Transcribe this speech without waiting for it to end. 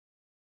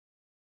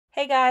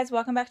Hey guys,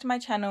 welcome back to my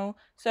channel.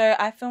 So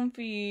I filmed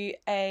for you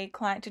a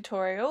client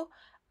tutorial.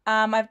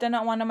 I've done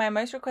it one of my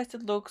most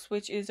requested looks,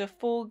 which is a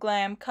full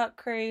glam cut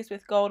crease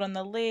with gold on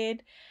the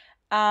lid.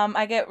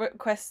 I get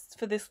requests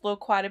for this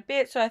look quite a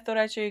bit, so I thought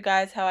I'd show you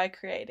guys how I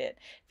create it.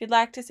 If you'd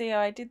like to see how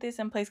I did this,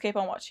 then please keep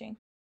on watching.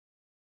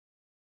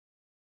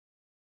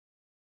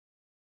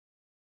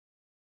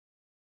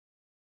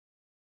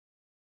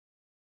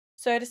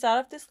 So to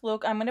start off this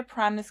look, I'm going to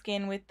prime the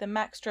skin with the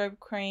MAC Strobe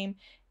Cream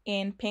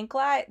in Pink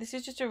Light. This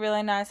is just a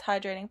really nice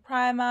hydrating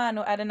primer and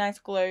will add a nice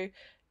glow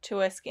to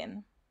her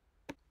skin.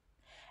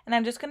 And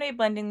I'm just going to be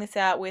blending this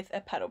out with a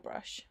paddle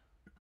brush.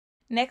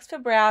 Next for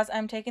brows,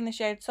 I'm taking the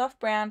shade Soft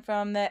Brown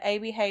from the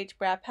ABH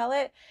Brow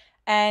Palette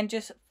and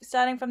just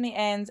starting from the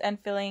ends and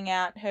filling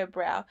out her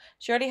brow.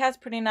 She already has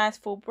pretty nice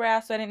full brow,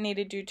 so I didn't need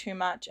to do too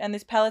much, and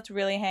this palette's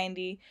really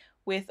handy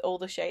with all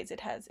the shades it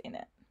has in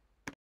it.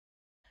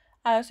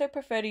 I also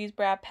prefer to use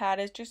brow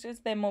powders just as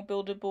they're more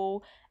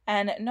buildable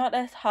and not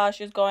as harsh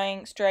as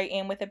going straight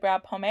in with a brow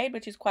pomade,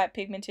 which is quite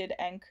pigmented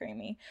and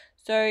creamy.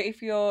 So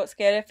if you're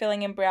scared of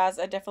filling in brows,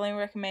 I definitely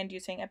recommend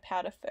using a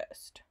powder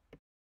first.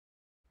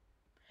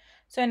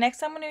 So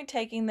next I'm going to be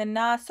taking the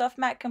NARS Soft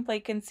Matte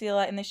Complete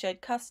Concealer in the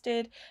shade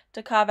Custard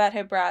to carve out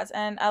her brows.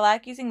 And I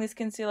like using this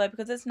concealer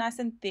because it's nice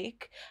and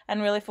thick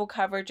and really full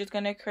coverage. It's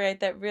going to create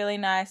that really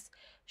nice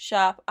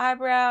sharp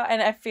eyebrow,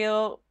 and I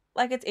feel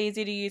like it's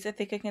easy to use a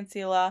thicker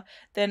concealer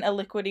than a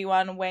liquidy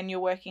one when you're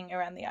working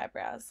around the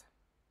eyebrows.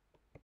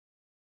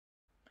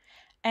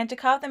 And to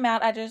carve them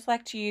out, I just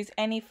like to use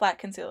any flat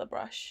concealer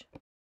brush.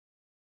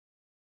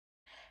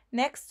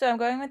 Next, so I'm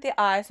going with the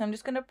eyes, so I'm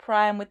just going to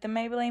prime with the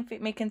Maybelline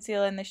Fit Me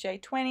Concealer in the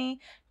shade 20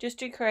 just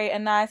to create a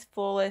nice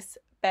flawless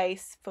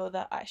base for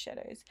the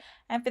eyeshadows.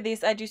 And for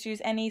this, I just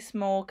use any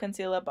small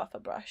concealer buffer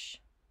brush.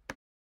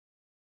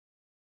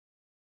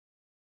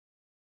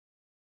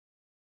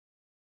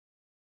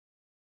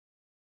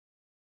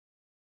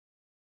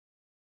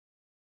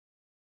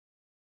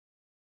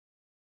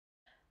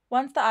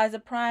 Once the eyes are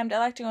primed, I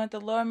like to go with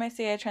the Laura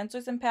Mercier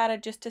translucent powder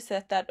just to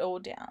set that all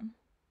down.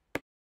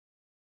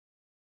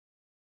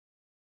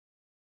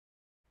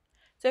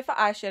 So for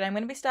eyeshadow, I'm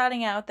going to be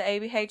starting out with the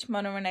ABH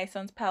Modern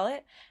Renaissance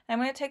palette. And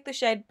I'm going to take the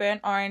shade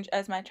Burnt Orange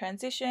as my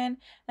transition. And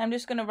I'm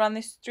just going to run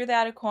this through the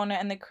outer corner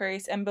and the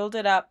crease and build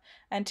it up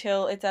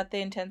until it's at the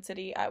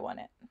intensity I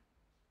want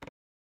it.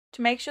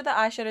 To make sure the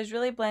eyeshadow is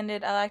really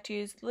blended, I like to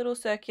use little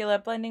circular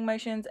blending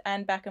motions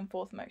and back and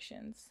forth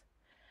motions.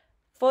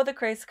 For the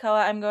crease color,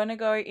 I'm going to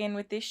go in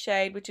with this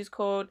shade, which is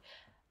called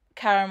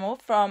Caramel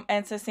from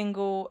Answer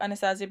Single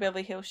Anastasia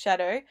Beverly Hills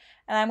Shadow,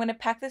 and I'm going to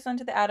pack this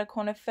onto the outer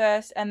corner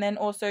first and then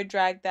also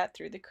drag that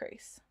through the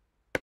crease.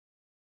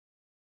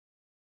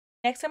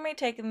 Next, I'm going to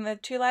take in the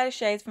two lighter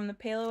shades from the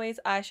P.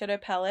 Louise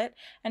eyeshadow palette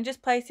and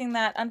just placing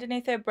that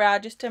underneath her brow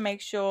just to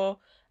make sure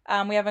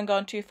we haven't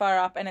gone too far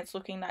up and it's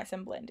looking nice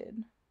and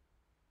blended.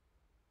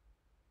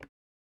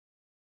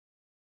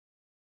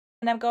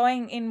 And I'm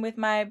going in with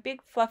my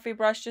big fluffy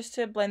brush just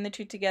to blend the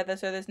two together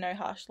so there's no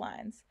harsh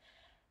lines.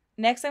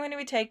 Next, I'm going to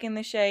be taking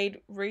the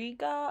shade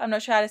Riga, I'm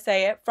not sure how to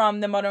say it,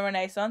 from the Modern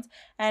Renaissance,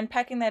 and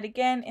packing that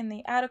again in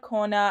the outer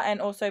corner and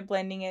also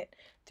blending it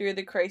through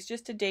the crease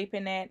just to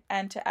deepen it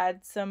and to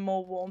add some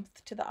more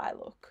warmth to the eye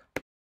look.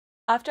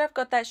 After I've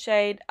got that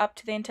shade up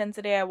to the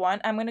intensity I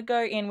want, I'm going to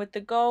go in with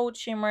the gold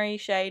shimmery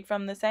shade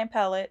from the same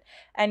palette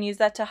and use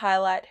that to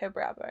highlight her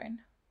brow bone.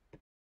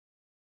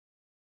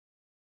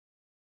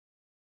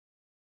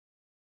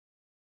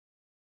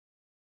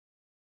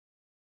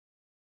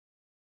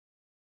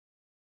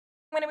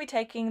 I'm going to be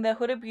taking the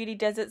Huda Beauty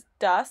Desert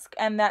Dusk,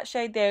 and that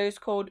shade there is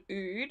called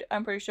Oud,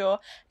 I'm pretty sure.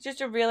 It's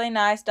just a really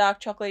nice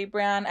dark chocolatey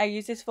brown. I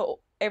use this for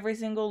every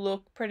single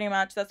look pretty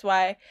much, that's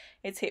why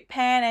it's hit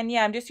pan. And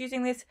yeah, I'm just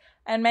using this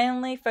and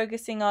mainly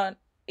focusing on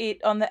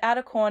it on the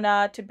outer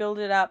corner to build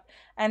it up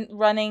and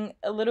running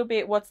a little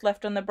bit what's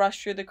left on the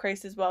brush through the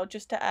crease as well,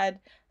 just to add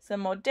some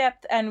more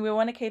depth. And we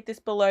want to keep this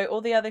below all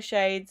the other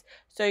shades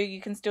so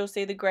you can still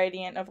see the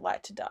gradient of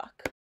light to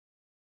dark.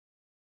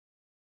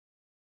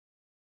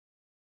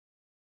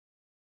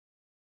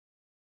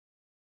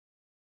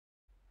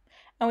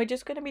 And we're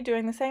just going to be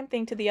doing the same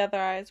thing to the other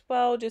eye as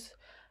well, just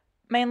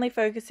mainly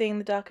focusing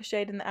the darker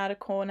shade in the outer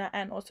corner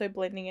and also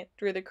blending it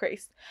through the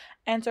crease.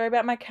 And sorry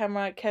about my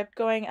camera, it kept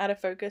going out of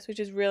focus,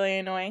 which is really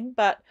annoying,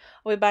 but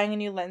I'll be buying a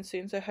new lens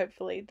soon, so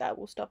hopefully that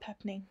will stop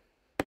happening.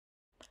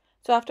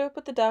 So after I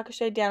put the darker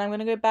shade down, I'm going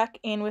to go back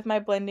in with my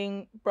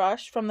blending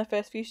brush from the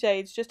first few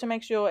shades just to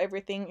make sure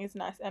everything is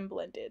nice and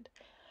blended.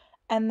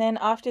 And then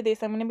after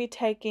this, I'm going to be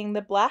taking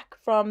the black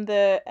from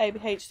the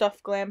ABH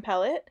Soft Glam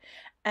palette.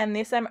 And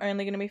this I'm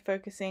only going to be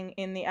focusing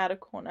in the outer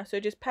corner. So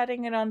just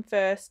patting it on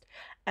first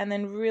and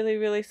then really,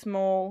 really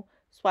small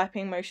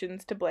swiping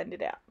motions to blend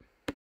it out.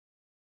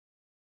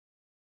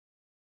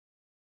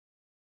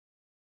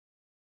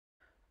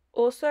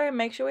 Also,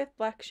 make sure with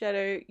black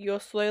shadow, you're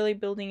slowly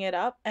building it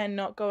up and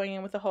not going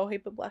in with a whole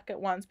heap of black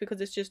at once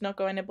because it's just not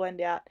going to blend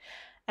out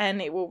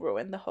and it will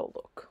ruin the whole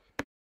look.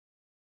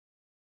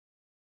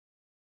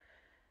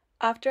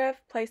 After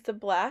I've placed the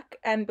black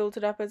and built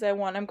it up as I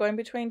want, I'm going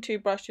between two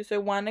brushes. So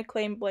one, a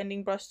clean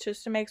blending brush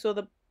just to make sure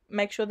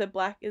the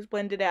black is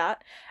blended out,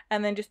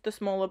 and then just the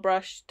smaller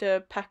brush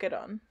to pack it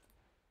on.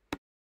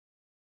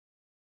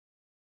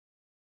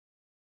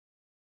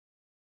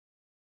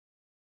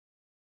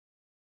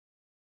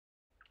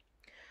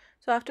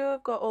 So after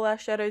we've got all our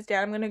shadows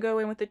down, I'm going to go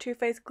in with the Too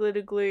Faced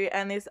glitter glue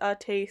and this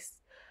Artiste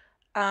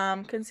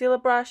concealer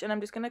brush, and I'm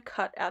just going to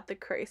cut out the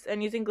crease.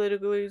 And using glitter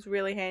glue is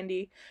really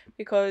handy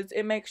because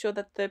it makes sure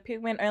that the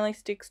pigment only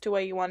sticks to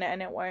where you want it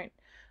and it won't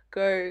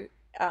go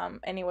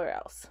anywhere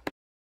else.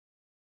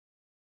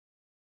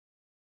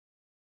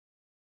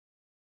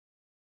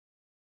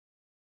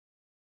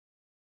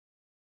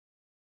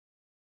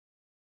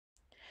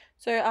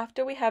 So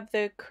after we have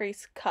the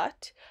crease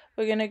cut,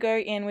 we're going to go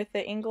in with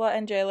the Ingler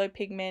and JLo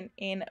pigment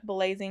in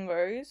Blazing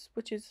Rose,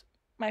 which is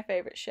my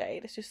favourite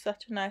shade. It's just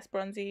such a nice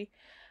bronzy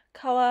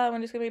colour. I'm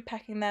just going to be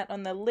packing that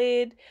on the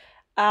lid.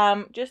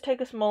 Just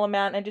take a small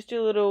amount and just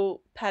do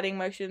little patting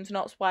motions,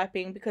 not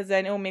swiping, because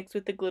then it'll mix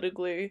with the glitter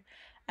glue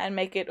and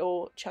make it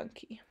all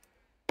chunky.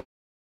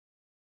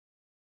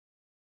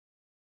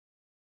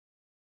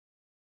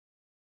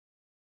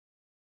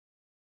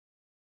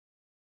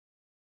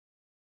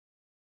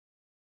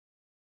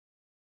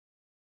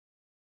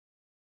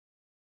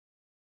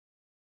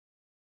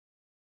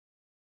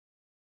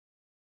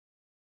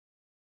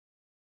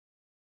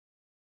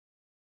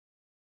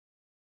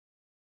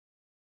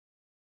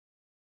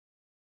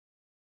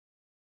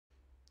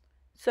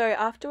 So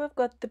after we've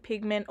got the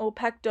pigment all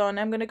packed on,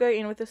 I'm going to go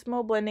in with a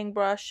small blending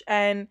brush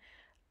and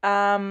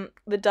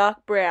the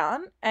dark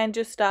brown and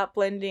just start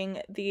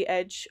blending the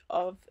edge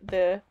of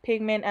the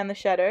pigment and the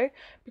shadow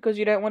because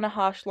you don't want a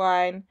harsh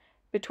line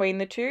between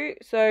the two.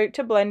 So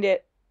to blend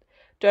it,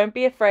 don't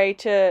be afraid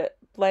to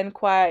blend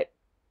quite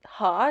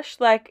harsh.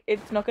 Like,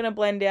 it's not going to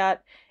blend out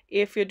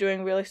if you're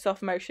doing really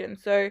soft motion.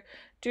 So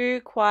do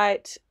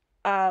quite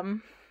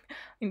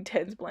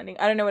intense blending.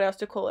 I don't know what else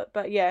to call it,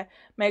 but yeah,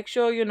 make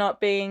sure you're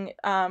not being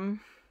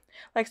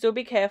like, still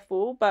be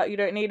careful, but you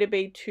don't need to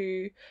be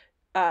too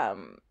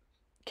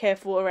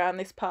careful around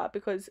this part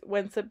because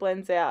once it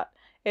blends out,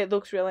 it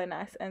looks really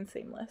nice and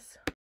seamless.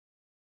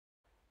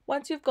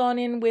 Once you've gone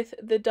in with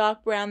the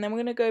dark brown, then we're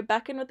going to go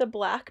back in with the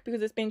black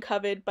because it's been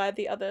covered by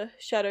the other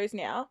shadows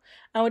now.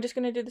 And we're just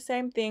going to do the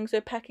same thing,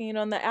 so packing it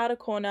on the outer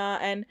corner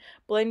and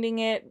blending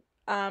it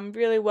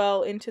really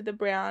well into the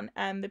brown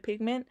and the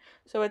pigment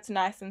so it's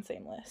nice and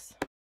seamless.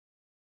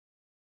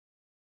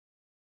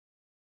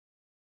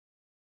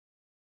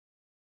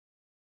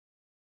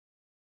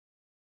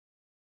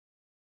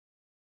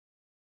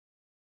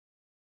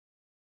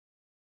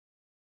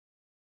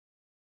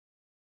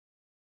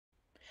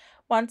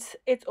 Once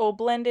it's all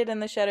blended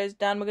and the shadow's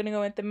done, we're going to go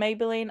with the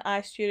Maybelline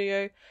Eye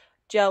Studio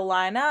gel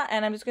liner,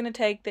 and I'm just going to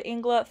take the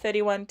Ingler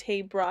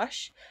 31T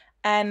brush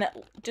and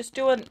just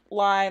do a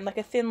line, like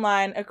a thin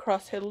line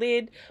across her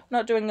lid. I'm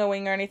not doing a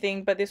wing or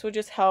anything, but this will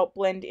just help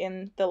blend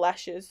in the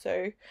lashes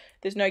so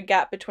there's no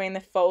gap between the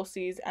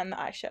falsies and the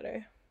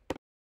eyeshadow.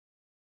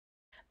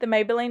 The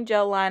Maybelline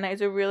gel liner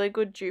is a really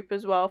good dupe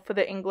as well for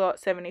the Ingler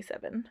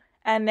 77.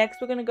 And next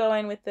we're going to go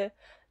in with the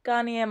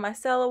Garnier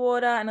micellar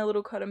water and a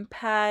little cotton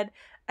pad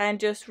and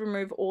just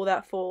remove all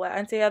that fallout.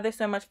 And see how there's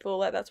so much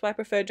fallout? That's why I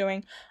prefer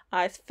doing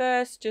eyes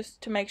first, just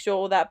to make sure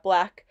all that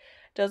black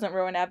doesn't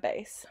ruin our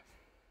base.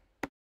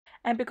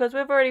 And because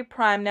we've already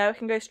primed, now we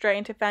can go straight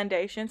into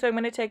foundation. So I'm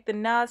going to take the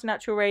NARS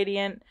Natural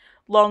Radiant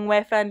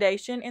Longwear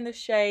Foundation in the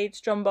shade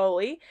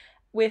Stromboli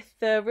with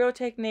the Real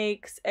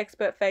Techniques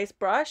Expert Face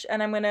Brush,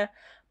 and I'm going to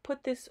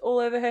put this all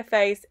over her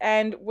face.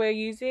 And we're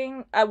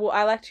using, I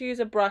like to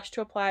use a brush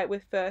to apply it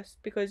with first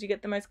because you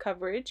get the most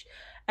coverage,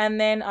 and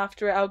then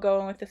after it I'll go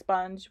in with the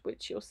sponge,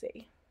 which you'll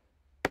see.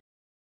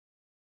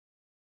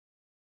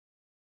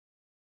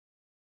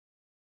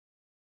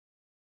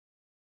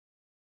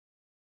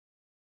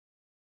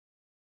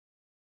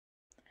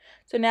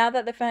 So now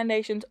that the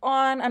foundation's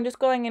on, I'm just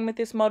going in with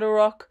this Model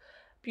Rock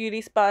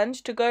beauty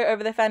sponge to go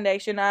over the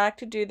foundation. I like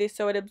to do this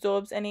so it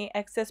absorbs any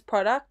excess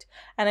product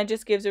and it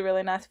just gives a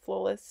really nice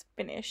flawless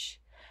finish.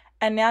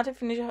 And now to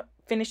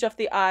finish off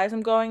the eyes,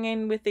 I'm going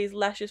in with these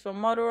lashes from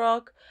Model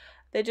Rock.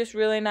 They're just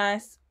really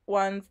nice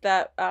ones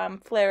that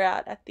flare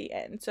out at the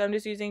end. So I'm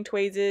just using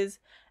tweezers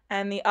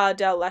and the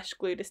Ardell lash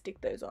glue to stick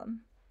those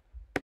on.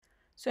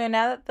 So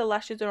now that the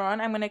lashes are on,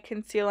 I'm going to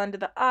conceal under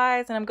the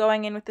eyes, and I'm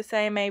going in with the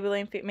same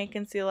Maybelline Fit Me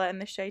concealer in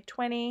the shade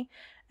 20,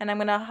 and I'm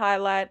going to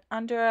highlight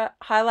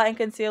and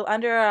conceal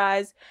under her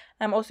eyes.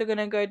 I'm also going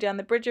to go down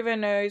the bridge of her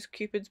nose,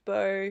 Cupid's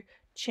bow,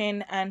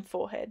 chin and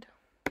forehead.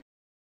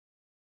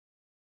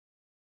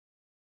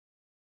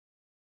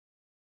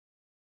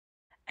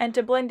 And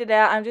to blend it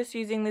out, I'm just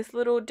using this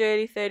little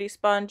Dirty 30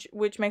 sponge,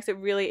 which makes it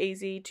really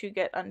easy to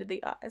get under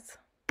the eyes.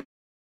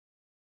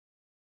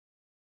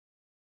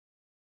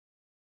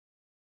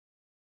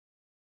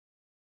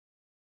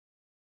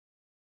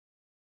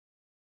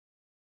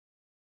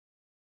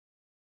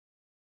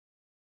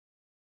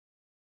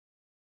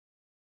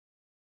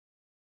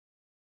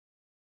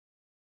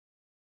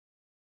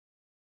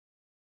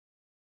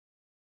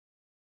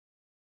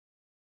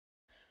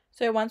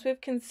 So once we've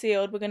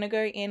concealed, we're going to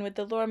go in with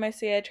the Laura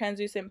Mercier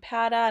translucent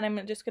powder, and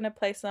I'm just going to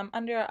place them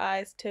under our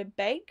eyes to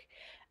bake,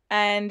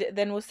 and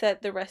then we'll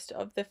set the rest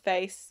of the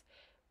face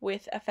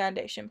with a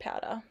foundation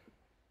powder.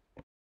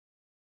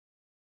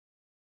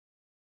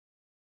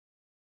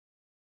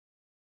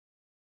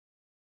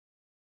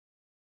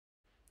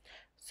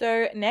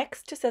 So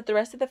next, to set the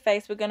rest of the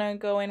face, we're going to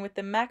go in with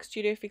the MAC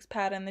Studio Fix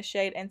powder in the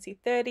shade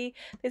NC30.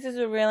 This is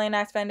a really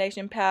nice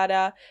foundation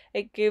powder.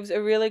 It gives a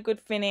really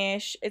good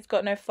finish. It's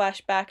got no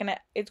flashback, and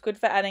it's good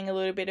for adding a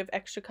little bit of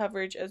extra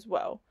coverage as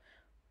well.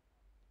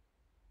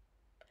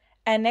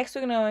 And next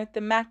we're going to go with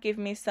the MAC Give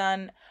Me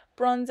Sun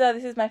bronzer.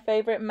 This is my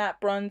favorite matte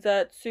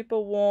bronzer. It's super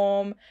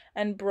warm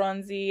and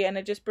bronzy, and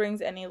it just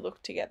brings any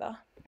look together.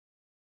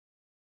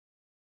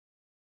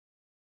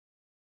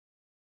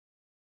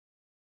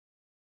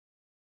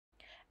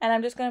 And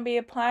I'm just going to be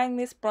applying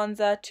this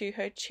bronzer to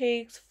her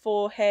cheeks,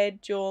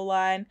 forehead,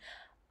 jawline,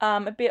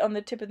 a bit on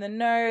the tip of the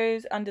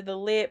nose, under the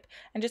lip,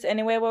 and just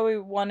anywhere where we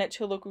want it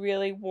to look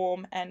really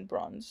warm and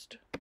bronzed.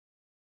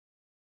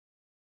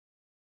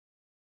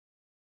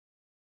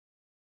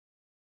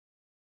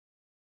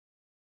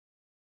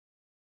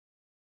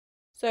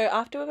 So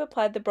after we've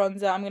applied the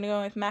bronzer, I'm going to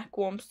go with MAC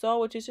Warm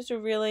Soul, which is just a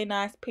really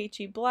nice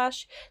peachy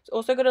blush. It's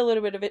also got a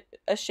little bit of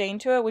a sheen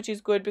to it, which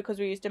is good because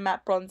we used a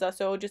matte bronzer,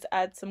 so it'll just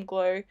add some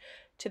glow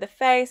to the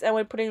face. And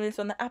we're putting this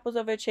on the apples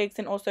of her cheeks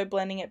and also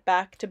blending it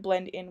back to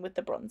blend in with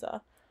the bronzer.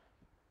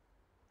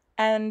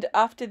 And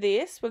after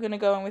this, we're going to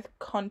go in with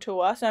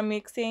contour. So I'm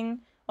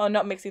mixing, or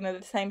not mixing, they're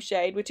the same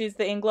shade, which is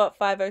the Inglot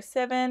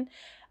 507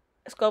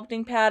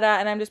 sculpting powder,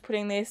 and I'm just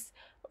putting this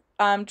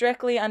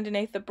directly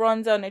underneath the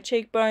bronzer on her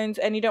cheekbones,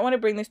 and you don't want to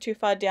bring this too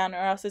far down or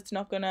else it's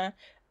not going to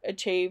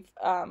achieve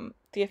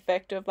the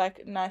effect of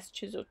like nice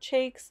chiseled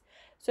cheeks.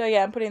 So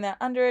yeah, I'm putting that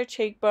under her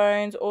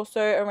cheekbones,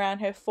 also around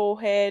her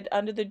forehead,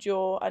 under the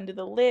jaw, under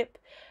the lip,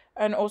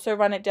 and also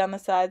run it down the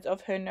sides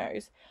of her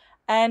nose.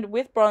 And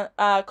with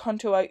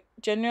contour,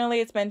 generally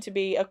it's meant to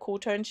be a cool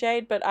tone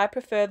shade, but I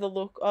prefer the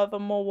look of a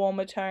more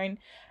warmer tone,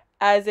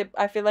 as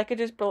I feel like it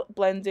just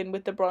blends in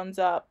with the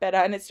bronzer better,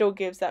 and it still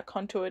gives that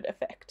contoured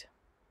effect.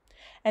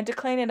 And to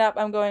clean it up,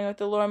 I'm going with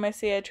the Laura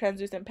Mercier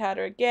translucent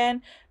powder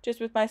again, just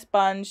with my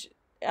sponge,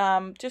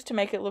 just to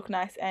make it look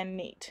nice and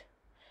neat.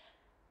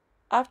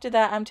 After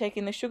that, I'm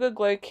taking the Sugar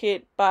Glow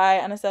Kit by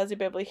Anastasia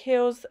Beverly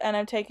Hills, and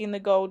I'm taking the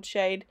gold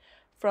shade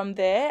from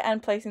there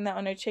and placing that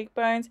on her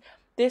cheekbones.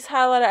 This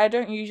highlighter, I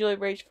don't usually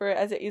reach for it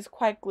as it is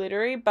quite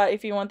glittery, but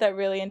if you want that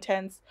really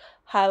intense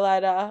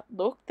highlighter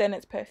look, then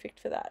it's perfect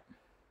for that.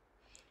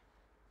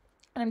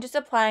 And I'm just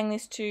applying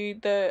this to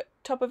the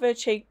top of her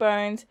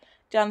cheekbones,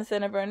 down the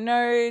center of her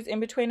nose, in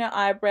between her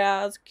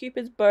eyebrows,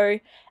 Cupid's bow,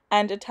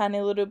 and a tiny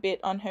little bit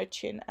on her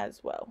chin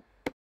as well.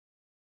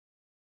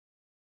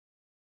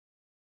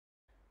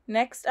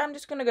 Next, I'm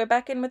just going to go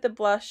back in with the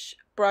blush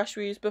brush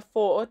we used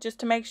before, just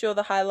to make sure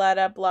the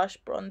highlighter, blush,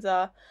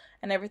 bronzer,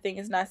 and everything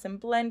is nice and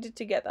blended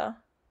together.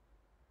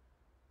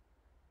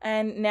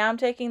 And now I'm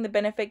taking the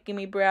Benefit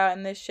Gimme Brow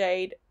in the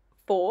shade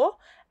 4,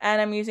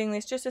 and I'm using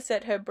this just to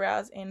set her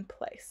brows in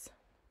place.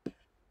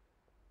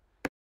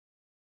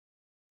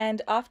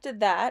 And after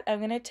that, I'm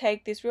going to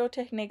take this Real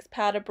Techniques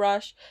powder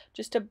brush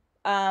just to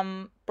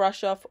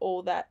brush off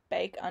all that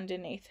bake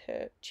underneath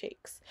her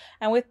cheeks.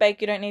 And with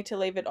bake, you don't need to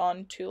leave it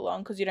on too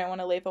long because you don't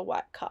want to leave a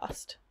white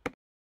cast.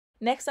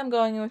 Next, I'm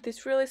going in with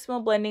this really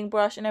small blending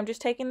brush, and I'm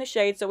just taking the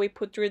shades that we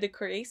put through the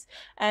crease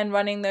and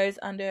running those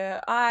under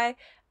her eye.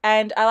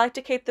 And I like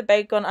to keep the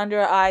bake on under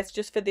her eyes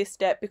just for this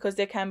step because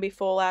there can be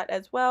fallout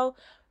as well.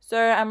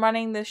 So I'm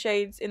running the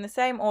shades in the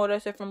same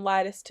order, so from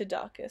lightest to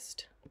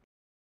darkest.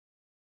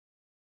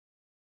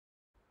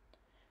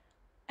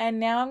 And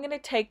now I'm going to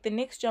take the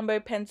NYX Jumbo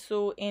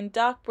Pencil in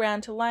dark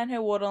brown to line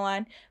her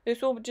waterline.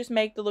 This will just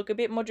make the look a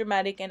bit more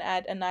dramatic and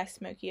add a nice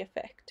smoky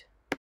effect.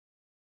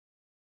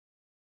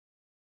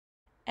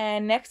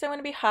 And next I'm going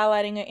to be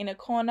highlighting her inner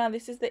corner.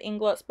 This is the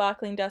Inglot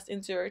Sparkling Dust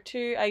in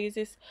 02. I use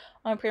this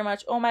on pretty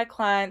much all my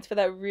clients for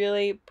that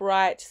really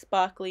bright,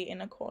 sparkly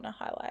inner corner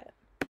highlight.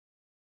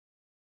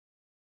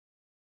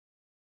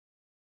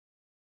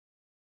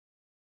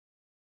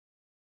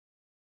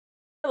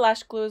 The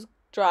lash glue is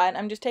dried.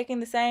 I'm just taking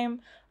the same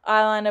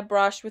eyeliner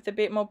brush with a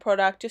bit more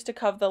product just to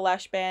cover the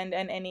lash band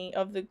and any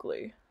of the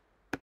glue.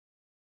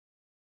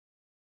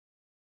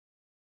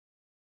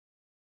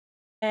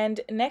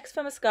 And next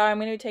for mascara, I'm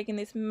going to be taking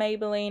this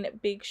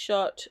Maybelline Big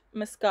Shot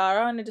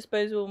mascara on a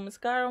disposable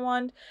mascara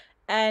wand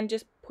and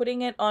just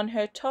putting it on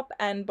her top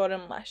and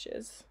bottom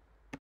lashes.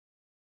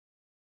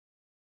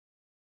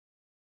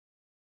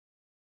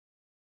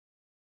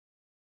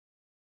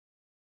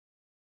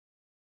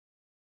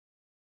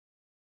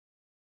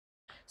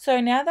 So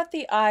now that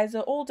the eyes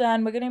are all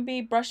done, we're going to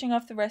be brushing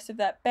off the rest of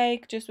that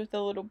bake just with a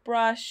little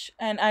brush,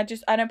 and I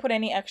don't put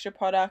any extra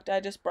product, I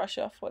just brush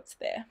off what's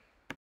there.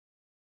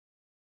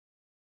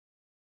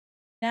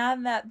 Now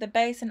that the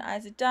base and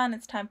eyes are done,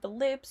 it's time for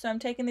lips. So I'm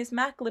taking this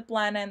MAC lip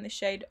liner in the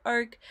shade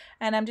Oak,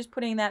 and I'm just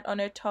putting that on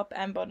her top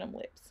and bottom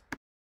lips.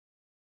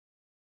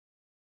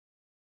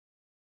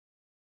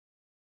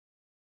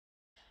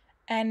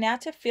 And now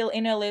to fill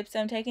in her lips,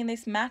 I'm taking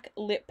this MAC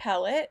lip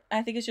palette.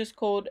 I think it's just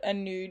called a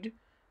nude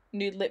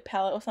lip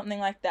palette or something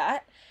like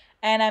that.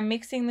 And I'm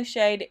mixing the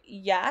shade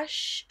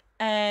Yash,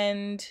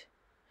 and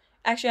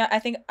actually I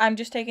think I'm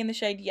just taking the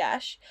shade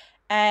Yash,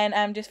 and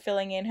I'm just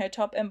filling in her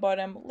top and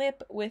bottom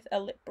lip with a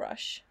lip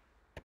brush.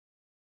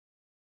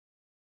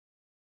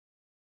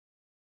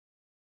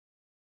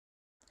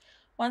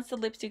 Once the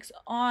lipstick's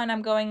on,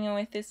 I'm going in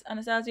with this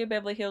Anastasia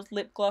Beverly Hills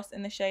lip gloss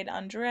in the shade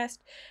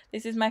Undressed.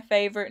 This is my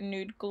favorite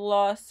nude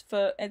gloss.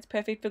 It's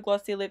perfect for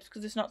glossy lips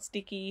because it's not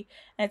sticky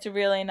and it's a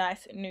really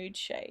nice nude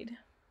shade.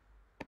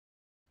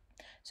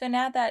 So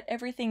now that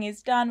everything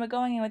is done, we're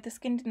going in with the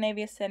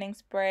Skindinavia setting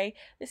spray.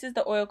 This is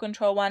the oil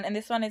control one, and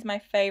this one is my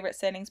favorite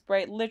setting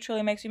spray. It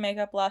literally makes your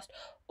makeup last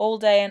all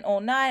day and all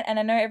night, and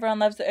I know everyone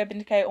loves the Urban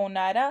Decay All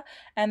Nighter,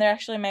 and they're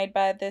actually made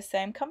by the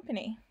same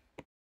company.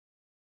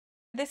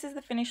 This is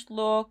the finished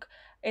look.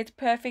 It's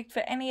perfect for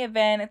any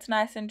event. It's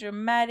nice and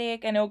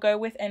dramatic, and it'll go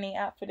with any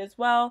outfit as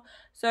well.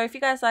 So if you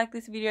guys like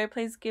this video,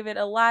 please give it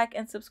a like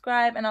and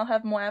subscribe, and I'll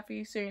have more out for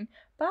you soon.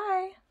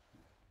 Bye!